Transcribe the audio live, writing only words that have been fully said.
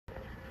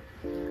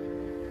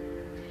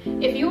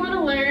If you want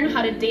to learn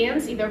how to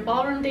dance, either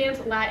ballroom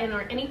dance, Latin,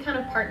 or any kind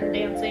of partner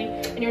dancing,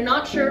 and you're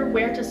not sure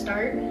where to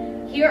start,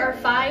 here are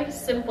 5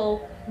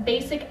 simple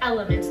basic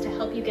elements to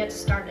help you get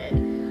started.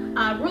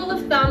 Rule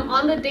of thumb,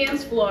 on the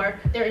dance floor,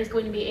 there is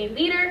going to be a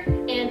leader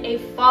and a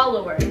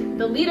follower.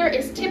 The leader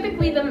is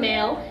typically the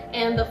male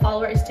and the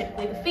follower is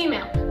typically the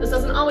female. This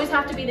doesn't always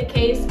have to be the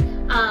case,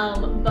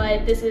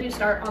 but this is you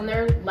start on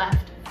their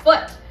left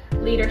foot.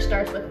 Leader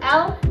starts with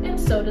L and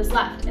so does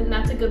left, and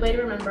that's a good way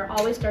to remember,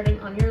 always starting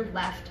on your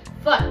left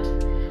foot.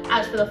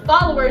 As for the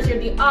followers, you're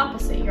the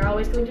opposite. You're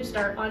always going to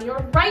start on your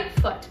right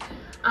foot.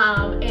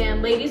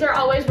 And ladies are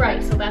always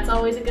right, so that's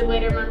always a good way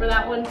to remember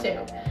that one too.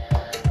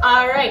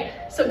 All right,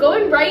 so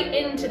going right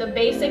into the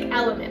basic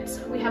elements.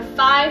 We have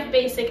 5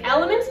 basic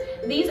elements.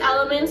 These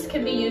elements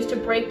can be used to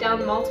break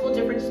down multiple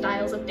different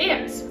styles of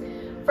dance.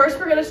 First,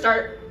 we're gonna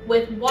start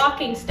with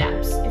walking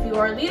steps. If you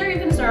are a leader, you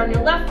can start on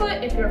your left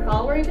foot. If you're a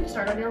follower, you can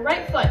start on your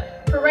right foot.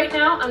 For right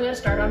now, I'm gonna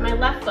start on my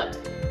left foot.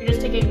 You're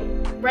just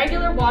taking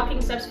regular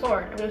walking steps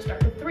forward. I'm gonna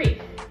start with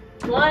 3.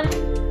 1,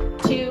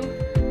 2,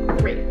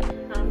 3.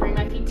 I'll bring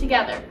my feet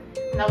together.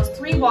 And that was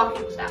 3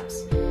 walking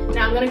steps.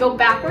 Now I'm gonna go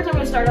backwards. I'm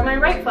gonna start on my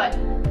right foot.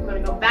 I'm gonna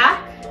go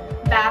back,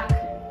 back,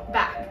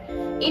 back.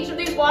 Each of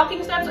these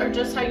walking steps are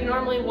just how you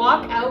normally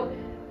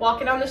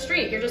walking on the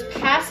street. You're just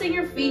passing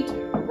your feet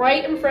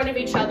right in front of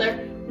each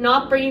other,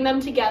 not bringing them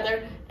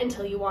together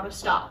until you want to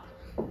stop.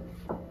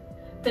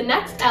 The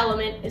next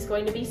element is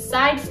going to be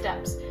side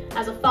steps.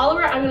 As a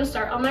follower, I'm going to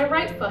start on my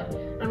right foot.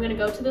 I'm going to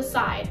go to the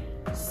side.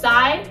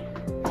 Side,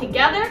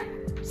 together,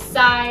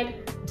 side,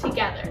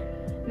 together.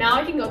 Now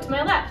I can go to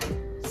my left.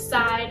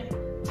 Side,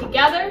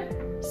 together,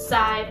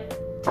 side,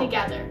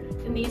 together.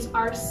 And these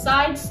are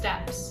side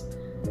steps.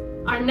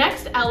 Our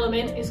next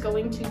element is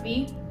going to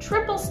be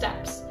triple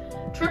steps.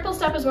 Triple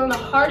step is one of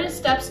the hardest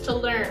steps to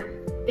learn.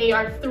 They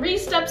are 3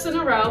 steps in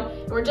a row,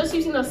 and we're just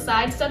using those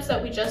side steps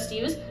that we just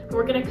used, but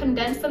we're gonna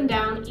condense them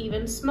down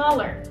even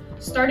smaller.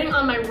 Starting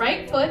on my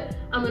right foot,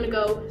 I'm gonna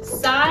go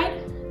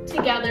side,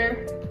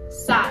 together,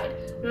 side.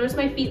 Notice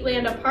my feet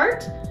land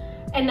apart,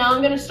 and now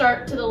I'm gonna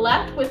start to the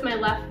left with my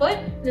left foot.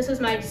 This is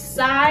my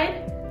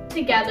side,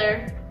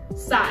 together,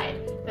 side.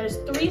 There's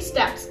 3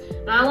 steps.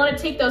 Now I wanna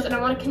take those and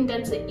I wanna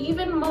condense it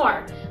even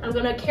more. I'm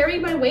gonna carry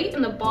my weight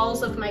in the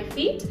balls of my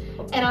feet,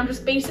 and I'm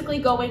just basically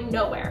going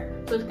nowhere.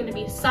 So it's gonna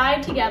be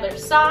side, together,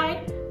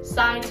 side,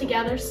 side,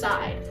 together,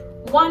 side.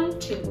 1,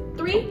 2,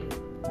 3,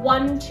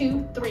 1,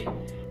 2, 3.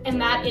 And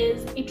that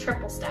is a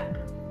triple step.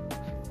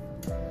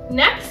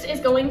 Next is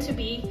going to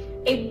be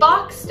a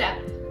box step.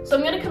 So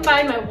I'm gonna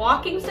combine my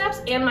walking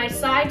steps and my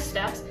side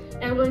steps,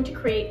 and I'm going to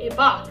create a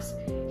box.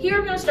 Here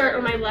I'm gonna start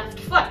on my left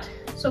foot.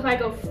 So if I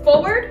go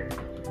forward,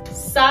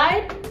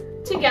 side,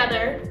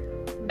 together,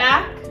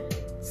 back,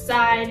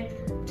 side,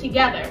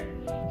 together.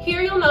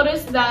 Here you'll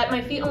notice that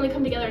my feet only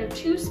come together in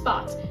 2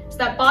 spots. It's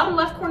that bottom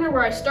left corner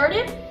where I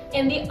started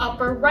and the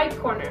upper right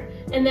corner.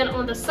 And then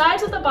on the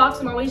sides of the box,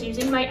 I'm always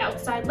using my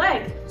outside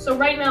leg. So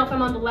right now, if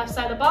I'm on the left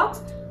side of the box,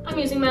 I'm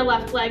using my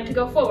left leg to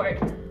go forward.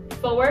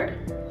 Forward,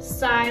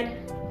 side,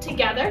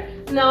 together.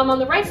 Now I'm on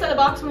the right side of the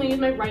box, I'm gonna use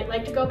my right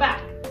leg to go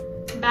back.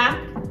 Back,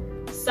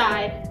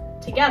 side,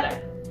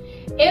 together.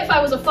 If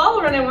I was a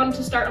follower and I wanted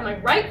to start on my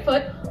right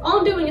foot, all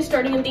I'm doing is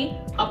starting in the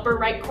upper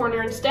right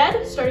corner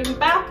instead, starting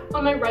back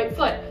on my right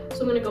foot.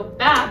 So I'm gonna go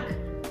back,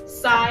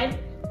 side,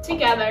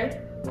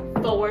 together,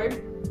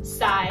 forward,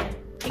 side,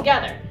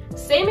 together.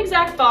 Same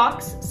exact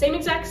box, same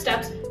exact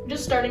steps,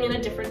 just starting in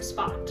a different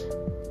spot.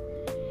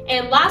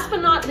 And last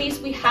but not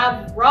least, we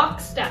have rock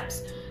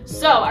steps.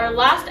 So our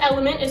last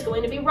element is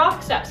going to be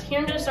rock steps. Here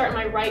I'm gonna start on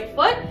my right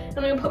foot, and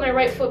I'm gonna put my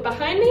right foot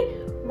behind me,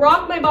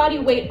 rock my body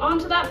weight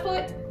onto that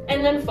foot,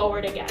 and then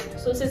forward again.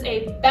 So this is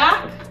a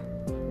back,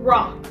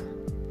 rock.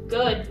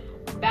 Good,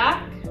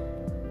 back,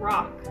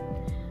 rock.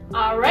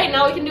 All right,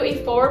 now we can do a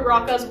forward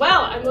rock as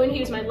well. I'm going to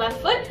use my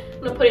left foot,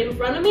 I'm gonna put it in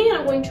front of me, and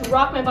I'm going to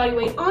rock my body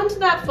weight onto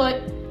that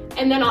foot,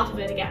 and then off of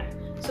it again.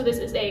 So this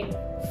is a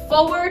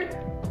forward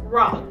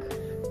rock.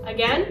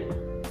 Again,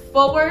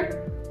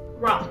 forward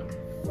rock.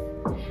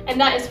 And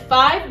that is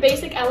 5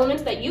 basic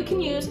elements that you can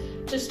use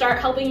to start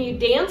helping you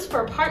dance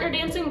for partner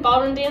dancing,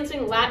 ballroom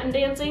dancing, Latin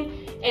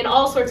dancing, and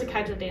all sorts of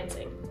kinds of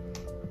dancing.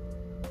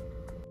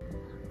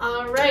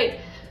 All right,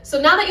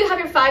 so now that you have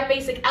your 5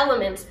 basic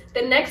elements,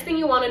 the next thing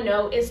you want to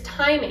know is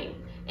timing.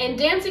 In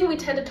dancing, we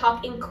tend to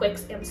talk in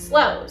quicks and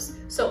slows.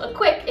 So a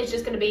quick is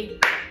just going to be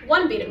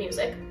 1 beat of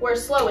music,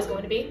 whereas slow is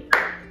going to be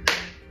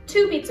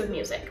 2 beats of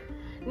music.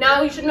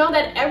 Now you should know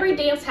that every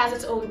dance has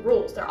its own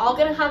rules. They're all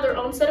going to have their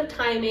own set of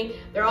timing,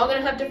 they're all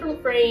going to have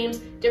different frames,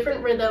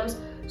 different rhythms,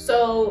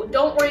 so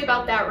don't worry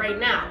about that right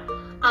now.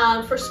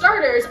 For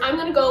starters, I'm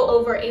going to go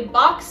over a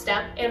box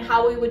step and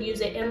how we would use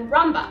it in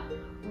rumba.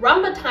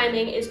 Rumba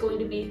timing is going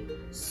to be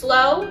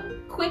slow,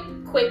 quick,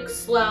 quick,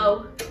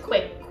 slow,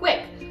 quick,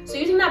 quick. So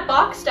using that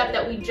box step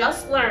that we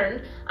just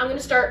learned, I'm going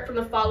to start from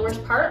the follower's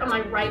part on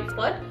my right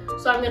foot.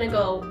 So I'm going to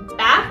go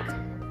back,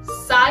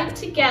 side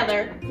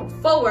together,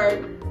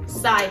 forward,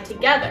 side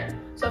together.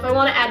 So if I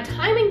want to add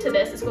timing to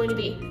this, it's going to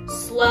be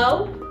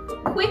slow,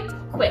 quick,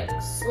 quick,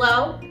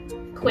 slow,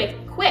 quick,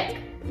 quick.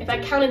 If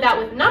I counted that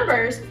with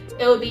numbers,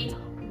 it would be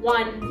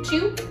 1,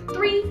 2,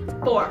 3,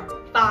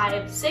 4,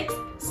 5, 6,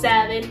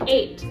 7,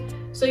 8.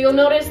 So you'll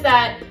notice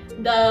that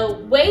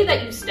the way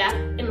that you step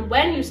and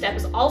when you step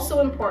is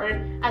also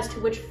important as to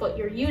which foot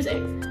you're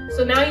using.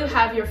 So now you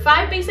have your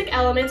 5 basic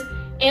elements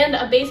and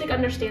a basic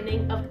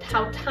understanding of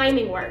how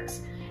timing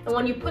works. And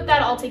when you put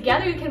that all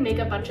together, you can make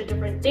a bunch of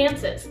different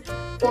dances.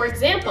 For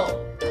example,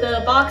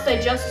 the box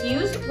I just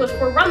used was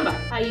for rumba.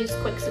 I used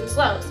quicks and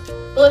slows.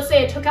 But let's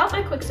say I took out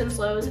my quicks and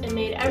slows and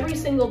made every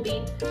single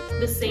beat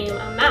the same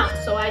amount.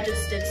 So I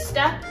just did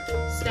step,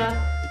 step,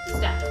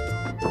 step.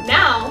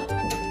 Now,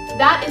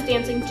 that is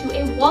dancing to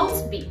a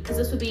waltz beat, because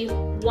this would be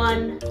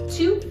 1,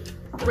 2,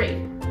 3,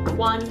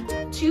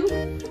 1, 2,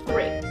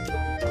 3.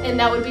 And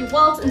that would be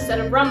waltz instead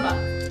of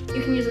rumba.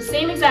 You can use the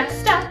same exact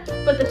step,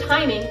 but the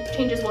timing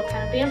changes what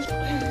kind of dance you're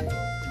doing.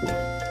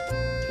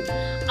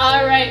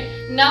 All right,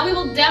 now we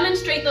will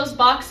demonstrate those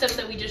box steps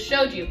that we just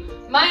showed you.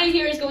 Maya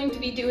here is going to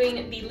be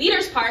doing the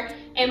leader's part,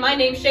 and my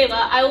name's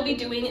Shayla. I will be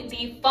doing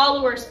the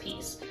follower's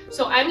piece.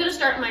 So I'm going to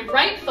start on my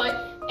right foot,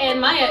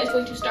 and Maya is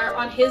going to start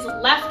on his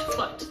left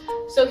foot.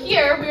 So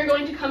here, we are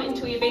going to come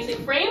into a basic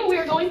frame. We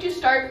are going to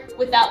start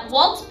with that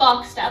waltz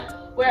box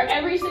step, where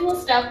every single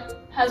step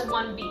has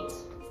 1 beat.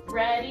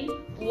 Ready?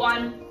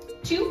 1,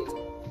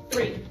 2,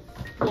 3.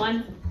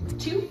 1,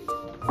 2,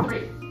 3.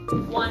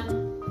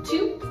 1,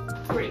 2,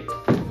 3.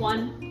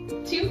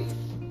 1, 2,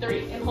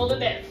 3. And hold it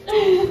there.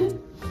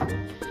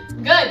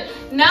 Good.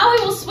 Now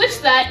we will switch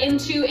that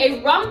into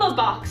a rumba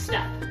box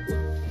step.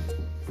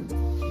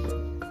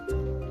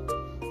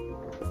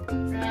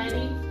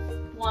 Ready?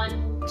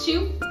 1,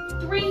 2,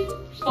 3,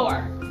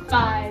 4,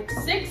 5,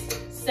 6,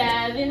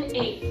 7,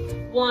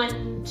 8.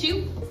 1,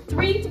 2,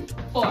 3,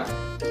 4,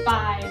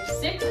 5,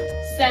 6,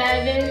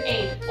 7,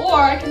 8.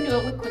 Or I can do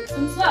it with quicks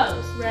and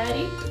slows.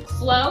 Ready?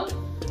 Slow,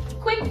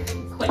 quick,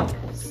 quick,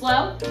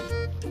 slow,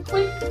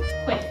 quick,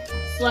 quick,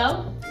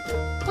 slow,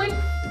 quick,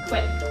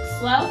 quick,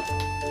 slow,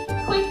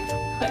 quick,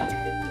 quick.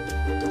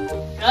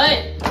 Good.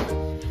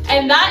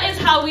 And that is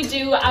how we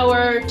do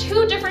our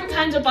 2 different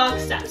kinds of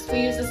box steps.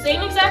 We use the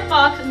same exact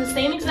box and the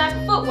same exact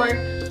footwork,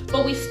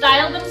 but we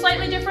styled them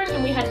slightly different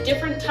and we had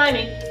different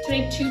timing to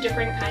make 2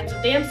 different kinds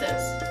of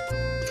dances.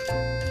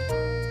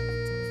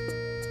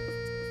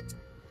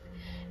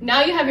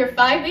 Now you have your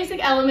 5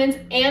 basic elements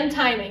and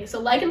timing, so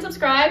like and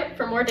subscribe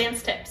for more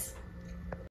dance tips.